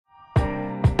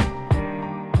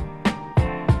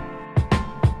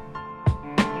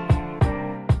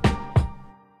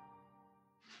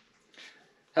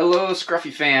Hello,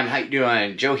 Scruffy fam. How you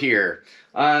doing? Joe here.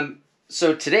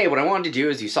 So today, what I wanted to do,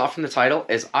 as you saw from the title,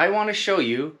 is I want to show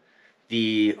you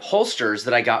the holsters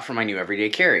that I got for my new everyday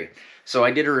carry. So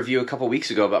I did a review a couple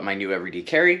weeks ago about my new everyday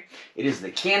carry. It is the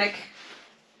Canik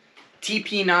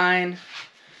TP9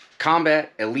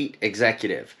 Combat Elite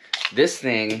Executive. This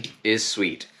thing is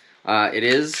sweet.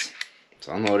 It's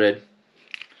unloaded.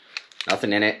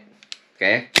 Nothing in it.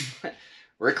 Okay?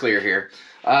 We're clear here.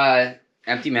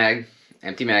 Empty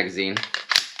magazine.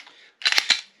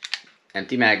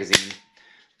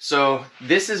 So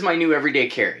this is my new everyday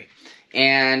carry.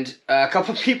 And a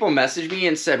couple people messaged me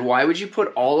and said, why would you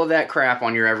put all of that crap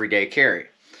on your everyday carry?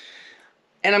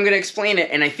 And I'm going to explain it,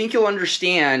 and I think you'll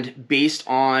understand based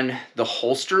on the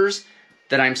holsters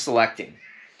that I'm selecting.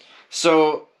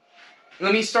 So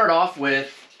let me start off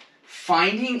with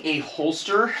finding a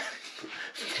holster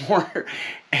for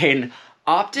an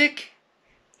optic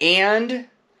and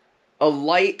a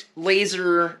light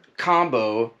laser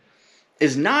combo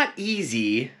is not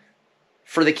easy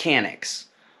for the Caniks.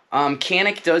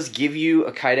 Canik does give you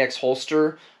a Kydex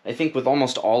holster, I think with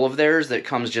almost all of theirs, that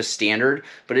comes just standard,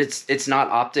 but it's not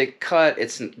optic cut,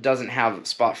 it doesn't have a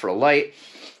spot for a light.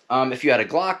 If you had a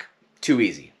Glock, too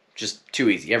easy. Just too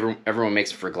easy. Everyone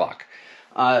makes it for a Glock.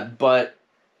 But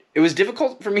it was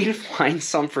difficult for me to find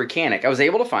some for Canik. I was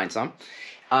able to find some.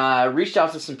 Reached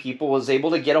out to some people, was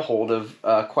able to get a hold of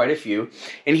quite a few.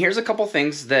 And here's a couple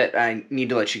things that I need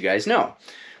to let you guys know.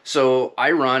 So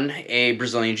I run a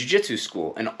Brazilian Jiu-Jitsu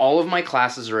school, and all of my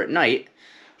classes are at night.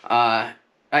 I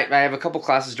have a couple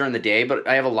classes during the day, but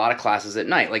I have a lot of classes at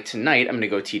night. Like tonight, I'm going to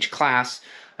go teach class.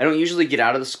 I don't usually get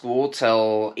out of the school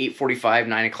till 8:45,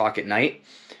 9 o'clock at night.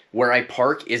 Where I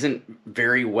park isn't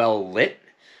very well lit.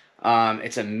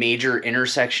 It's a major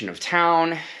intersection of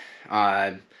town.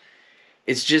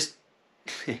 It's just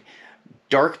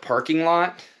dark parking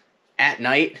lot at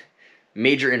night,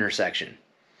 major intersection.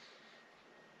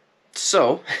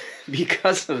 So,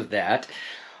 because of that,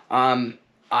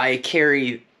 I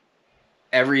carry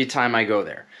every time I go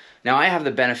there. Now, I have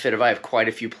the benefit of I have quite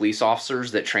a few police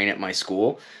officers that train at my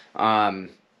school, and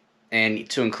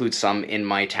to include some in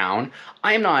my town.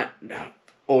 I am not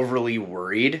overly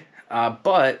worried,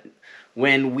 but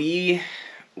when we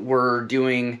were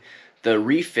doing the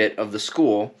refit of the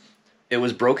school, it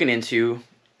was broken into.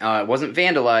 It wasn't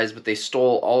vandalized, but they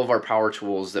stole all of our power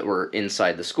tools that were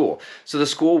inside the school. So the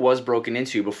school was broken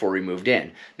into before we moved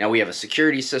in. Now we have a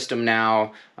security system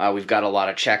now. We've got a lot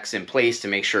of checks in place to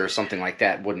make sure something like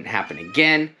that wouldn't happen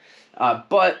again.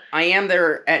 But I am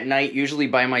there at night, usually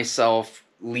by myself,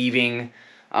 leaving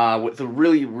with a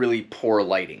really, really poor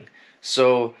lighting.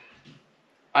 So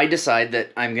I decide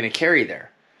that I'm going to carry there.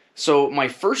 So my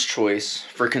first choice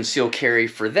for concealed carry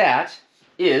for that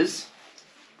is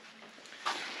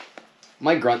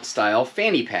my Gruntstyle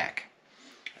fanny pack.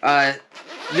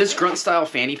 This Gruntstyle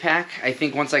fanny pack, I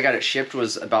think once I got it shipped,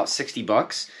 was about 60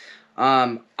 bucks.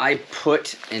 I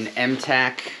put an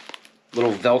M-Tac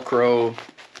little Velcro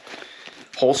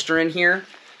holster in here.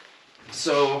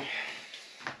 So,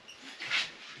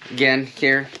 again,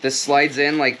 here, this slides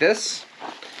in like this.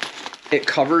 It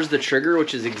covers the trigger,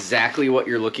 which is exactly what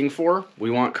you're looking for. We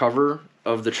want cover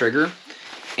of the trigger.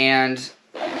 And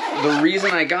the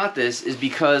reason I got this is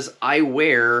because I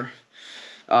wear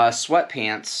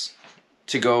sweatpants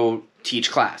to go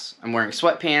teach class. I'm wearing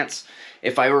sweatpants.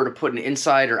 If I were to put an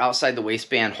inside or outside the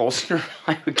waistband holster,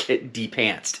 I would get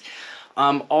de-pantsed.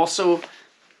 Also,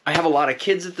 I have a lot of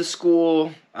kids at the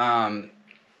school, and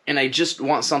I just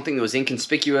want something that was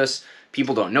inconspicuous,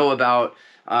 people don't know about.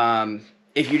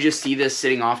 If you just see this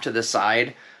sitting off to the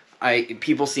side,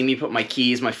 people see me put my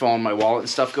keys, my phone, my wallet and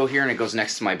stuff go here, and it goes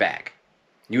next to my bag.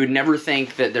 You would never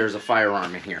think that there's a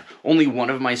firearm in here. Only one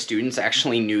of my students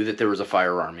actually knew that there was a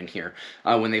firearm in here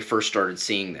when they first started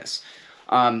seeing this.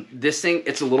 This thing,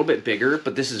 it's a little bit bigger,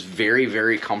 but this is very,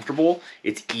 very comfortable.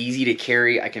 It's easy to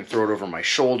carry. I can throw it over my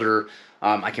shoulder.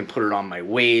 I can put it on my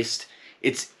waist.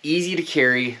 It's easy to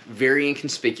carry, very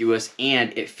inconspicuous,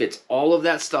 and it fits all of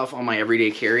that stuff on my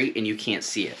everyday carry, and you can't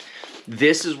see it.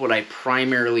 This is what I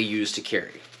primarily use to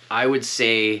carry. I would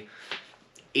say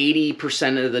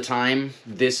 80% of the time,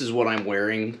 this is what I'm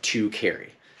wearing to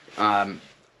carry.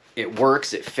 It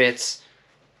works, it fits.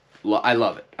 I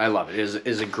love it. I love it. It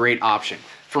is a great option.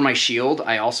 For my shield,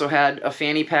 I also had a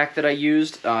fanny pack that I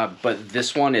used, but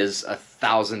this one is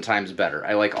 1,000 times better.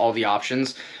 I like all the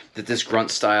options that this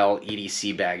Gruntstyle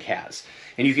EDC bag has.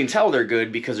 And you can tell they're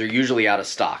good because they're usually out of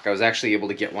stock. I was actually able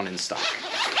to get one in stock.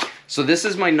 So this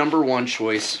is my #1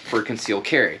 choice for concealed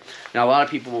carry. Now a lot of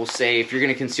people will say if you're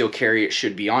going to conceal carry, it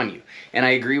should be on you. And I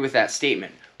agree with that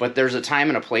statement. but there's a time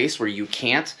and a place where you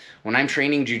can't. When I'm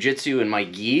training jiu-jitsu in my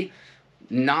gi,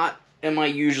 not am I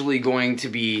usually going to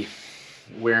be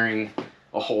wearing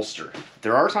a holster.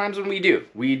 There are times when we do.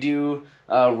 We do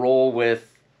roll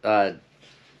with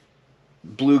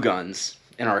blue guns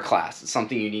in our class. It's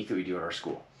something unique that we do at our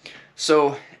school.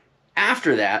 So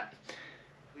after that,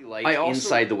 I also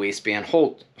inside the waistband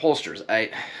holsters.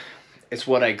 It's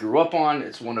what I grew up on.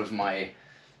 It's one of my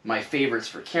favorites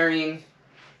for carrying.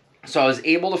 So I was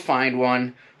able to find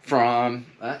one from,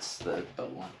 that's the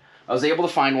belt one. I was able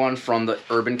to find one from the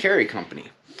Urban Carry Company.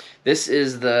 This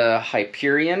is the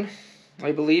Hyperion,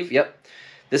 I believe. Yep.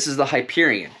 This is the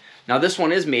Hyperion. Now this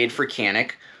one is made for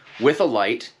Canic with a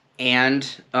light and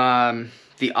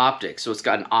the optic. So it's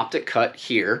got an optic cut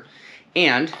here.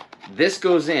 And this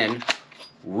goes in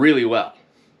really well.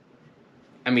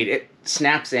 I mean, it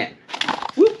snaps in.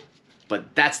 Woo!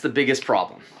 But that's the biggest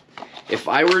problem. If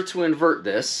I were to invert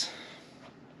this,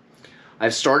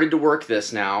 I've started to work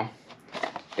this now,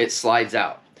 it slides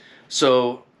out.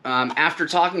 So after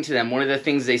talking to them, one of the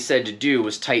things they said to do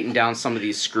was tighten down some of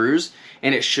these screws,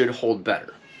 and it should hold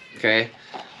better. Okay?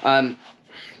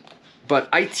 But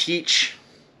I teach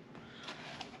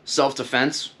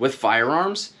self-defense with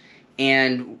firearms,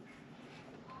 and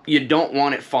you don't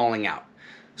want it falling out.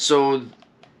 So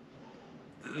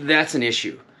that's an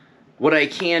issue. What I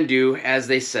can do, as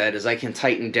they said, is I can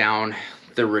tighten down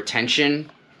the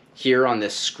retention here on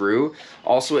this screw.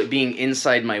 Also, it being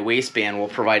inside my waistband will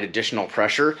provide additional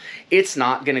pressure. It's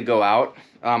not going to go out.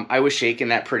 I was shaking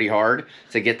that pretty hard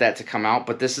to get that to come out,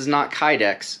 but this is not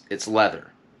Kydex, it's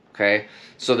leather. Okay,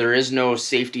 so there is no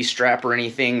safety strap or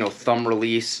anything, no thumb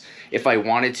release. If I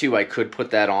wanted to, I could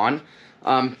put that on.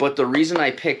 But the reason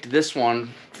I picked this one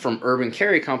from Urban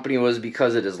Carry Company was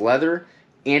because it is leather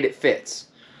and it fits.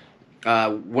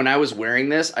 When I was wearing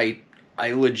this, I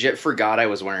legit forgot I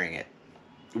was wearing it.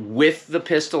 With the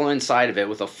pistol inside of it,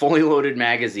 with a fully loaded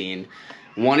magazine,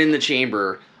 one in the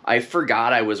chamber, I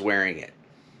forgot I was wearing it.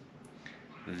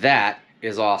 That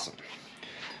is awesome.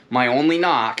 My only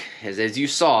knock is, as you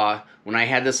saw, when I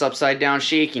had this upside down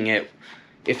shaking it,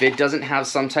 if it doesn't have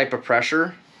some type of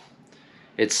pressure,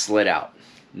 it slid out.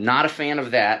 Not a fan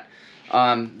of that.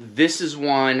 This is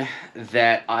one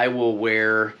that I will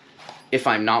wear if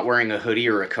I'm not wearing a hoodie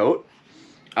or a coat.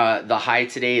 The high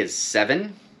today is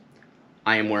 7.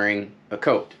 I am wearing a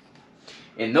coat.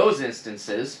 In those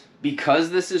instances, because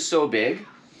this is so big,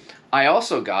 I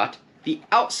also got the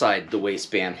outside the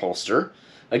waistband holster.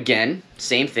 Again,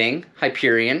 same thing,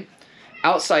 Hyperion,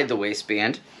 outside the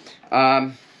waistband.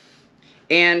 And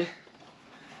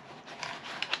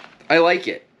I like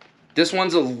it. This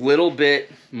one's a little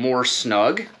bit more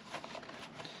snug,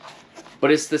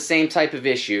 but it's the same type of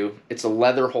issue. It's a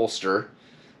leather holster.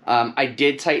 I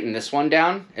did tighten this one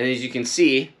down, and as you can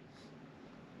see,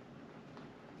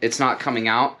 it's not coming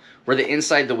out where the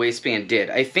inside the waistband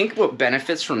did. I think what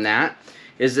benefits from that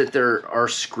is that there are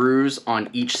screws on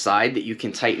each side that you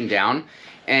can tighten down,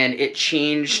 and it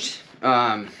changed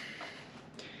how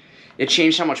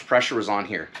much pressure was on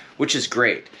here, which is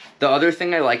great. The other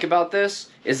thing I like about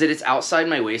this is that it's outside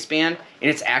my waistband,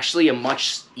 and it's actually a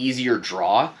much easier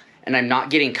draw, and I'm not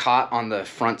getting caught on the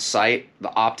front sight,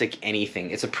 the optic,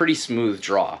 anything. It's a pretty smooth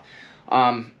draw.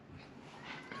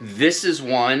 This is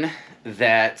one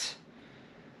that,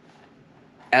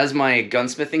 as my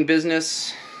gunsmithing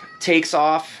business takes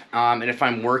off, and if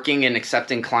I'm working and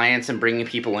accepting clients and bringing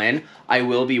people in, I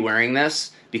will be wearing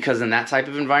this, because in that type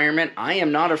of environment, I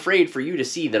am not afraid for you to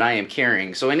see that I am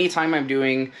carrying. So anytime I'm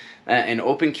doing an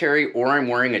open carry, or I'm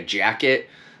wearing a jacket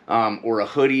or a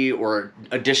hoodie or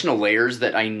additional layers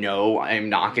that I know I'm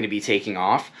not going to be taking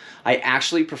off, I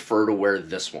actually prefer to wear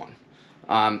this one.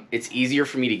 It's easier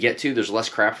for me to get to. There's less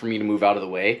crap for me to move out of the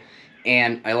way,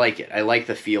 and I like it. I like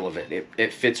the feel of it.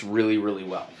 It fits really, really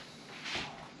well.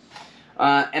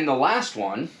 And the last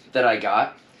one that I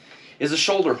got is a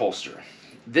shoulder holster.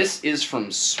 This is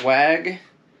from Swamp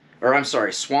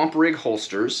Rig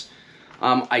Holsters.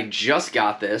 I just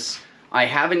got this. I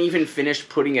haven't even finished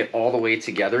putting it all the way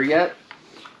together yet.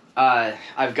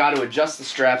 I've got to adjust the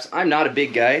straps. I'm not a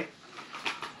big guy,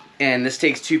 and this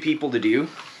takes 2 people to do.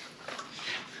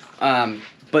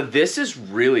 But this is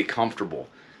really comfortable.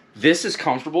 This is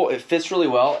comfortable. It fits really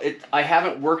well. I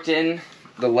haven't worked in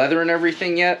the leather and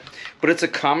everything yet, but it's a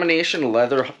combination of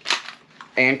leather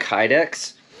and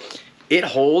Kydex. It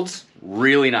holds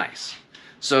really nice.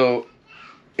 So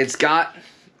it's got,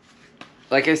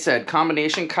 like I said,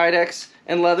 combination Kydex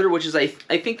and leather, which is, I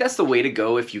think that's the way to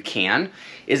go if you can,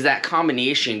 is that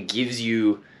combination gives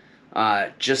you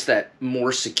just that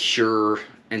more secure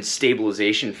and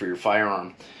stabilization for your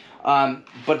firearm.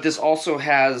 But this also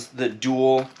has the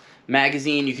dual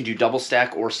magazine. You can do double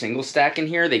stack or single stack in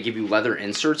here. They give you leather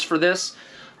inserts for this.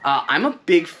 I'm a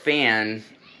big fan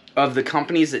of the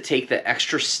companies that take the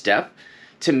extra step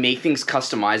to make things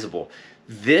customizable.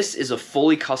 This is a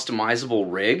fully customizable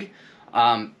rig.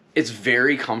 It's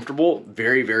very comfortable,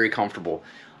 very, very comfortable.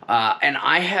 And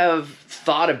I have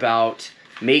thought about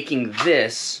making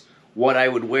this what I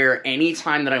would wear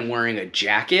anytime that I'm wearing a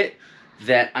jacket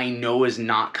that I know is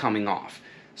not coming off.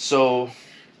 So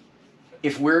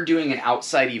if we're doing an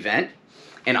outside event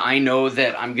and I know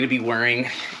that I'm gonna be wearing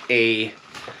a,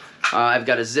 I've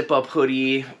got a zip up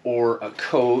hoodie or a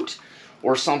coat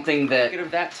or something that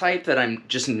of that type that I'm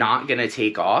just not gonna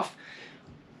take off,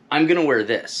 I'm gonna wear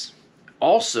this.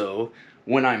 Also,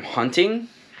 when I'm hunting,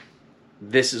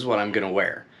 this is what I'm gonna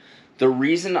wear. The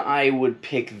reason I would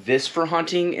pick this for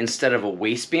hunting instead of a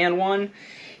waistband one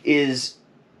is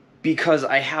because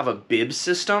I have a bib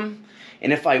system,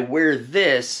 and if I wear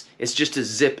this, it's just a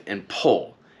zip and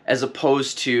pull, as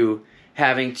opposed to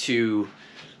having to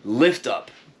lift up,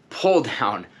 pull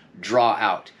down, draw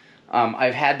out.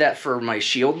 I've had that for my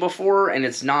shield before, and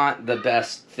it's not the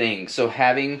best thing. So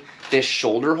having this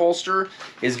shoulder holster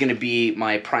is going to be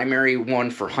my primary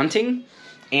one for hunting,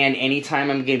 and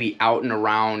anytime I'm going to be out and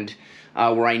around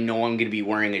where I know I'm going to be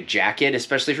wearing a jacket,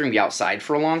 especially if you're going to be outside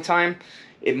for a long time,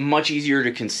 it's much easier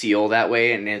to conceal that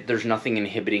way, and there's nothing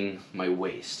inhibiting my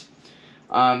waist.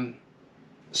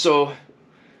 So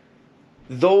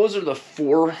those are the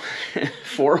four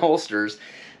holsters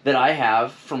that I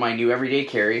have for my new everyday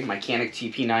carry, my Canik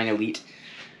TP9 Elite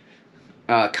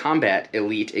Combat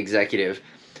Elite Executive.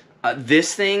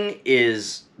 This thing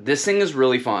is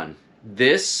really fun.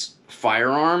 This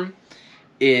firearm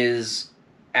is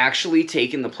actually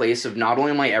taking the place of not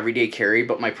only my everyday carry,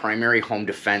 but my primary home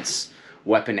defense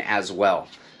weapon as well.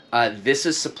 This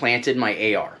has supplanted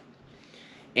my AR.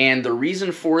 And the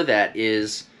reason for that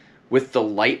is with the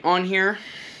light on here,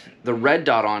 the red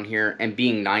dot on here, and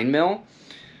being 9mm,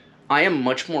 I am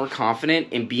much more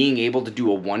confident in being able to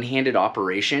do a one-handed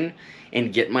operation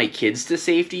and get my kids to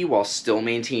safety while still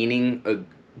maintaining a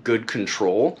good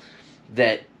control,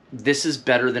 that this is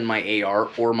better than my AR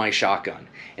or my shotgun.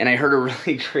 And I heard a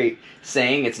really great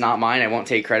saying, it's not mine, I won't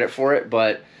take credit for it,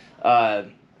 but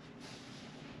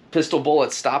pistol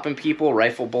bullets stopping people,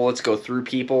 rifle bullets go through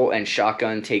people, and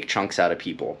shotgun take chunks out of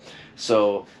people.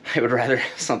 So I would rather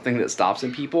have something that stops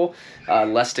in people,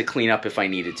 less to clean up if I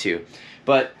needed to.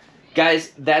 But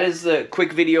guys, that is the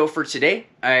quick video for today.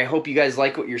 I hope you guys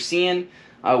like what you're seeing.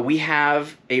 We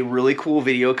have a really cool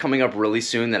video coming up really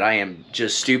soon that I am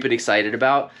just stupid excited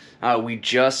about. We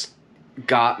just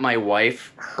got my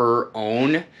wife her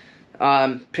own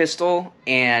pistol,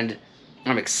 and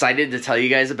I'm excited to tell you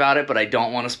guys about it, but I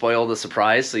don't want to spoil the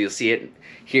surprise, so you'll see it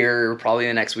here probably in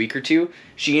the next week or two.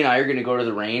 She and I are going to go to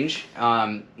the range,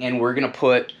 and we're going to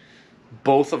put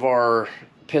both of our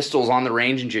pistols on the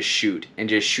range and just shoot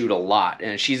a lot.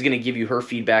 And she's going to give you her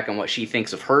feedback on what she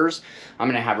thinks of hers. I'm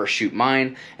going to have her shoot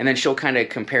mine, and then she'll kind of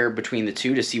compare between the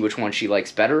two to see which one she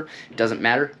likes better. It doesn't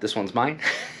matter, this one's mine.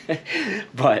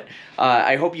 But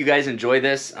I hope you guys enjoy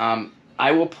this.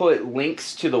 I will put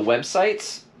links to the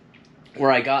websites where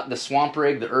I got the Swamp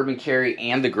Rig, the Urban Carry,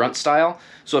 and the Gruntstyle.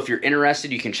 So if you're interested,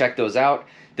 you can check those out.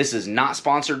 This is not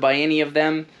sponsored by any of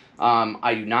them.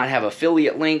 I do not have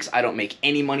affiliate links. I don't make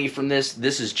any money from this.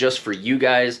 This is just for you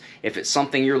guys. If it's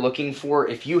something you're looking for,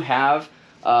 if you have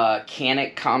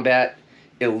Canik Combat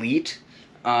Elite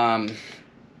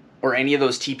or any of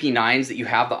those TP9s that you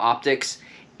have the optics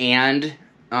and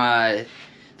the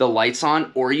lights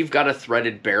on, or you've got a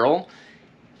threaded barrel,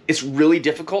 it's really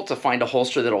difficult to find a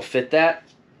holster that'll fit that.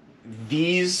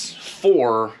 These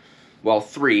four, well,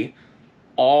 three,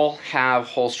 all have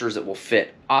holsters that will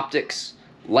fit optics,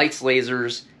 lights,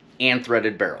 lasers, and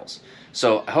threaded barrels.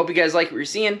 So I hope you guys like what you're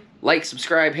seeing. Like,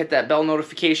 subscribe, hit that bell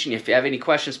notification. If you have any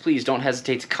questions, please don't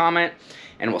hesitate to comment,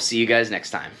 and we'll see you guys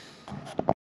next time.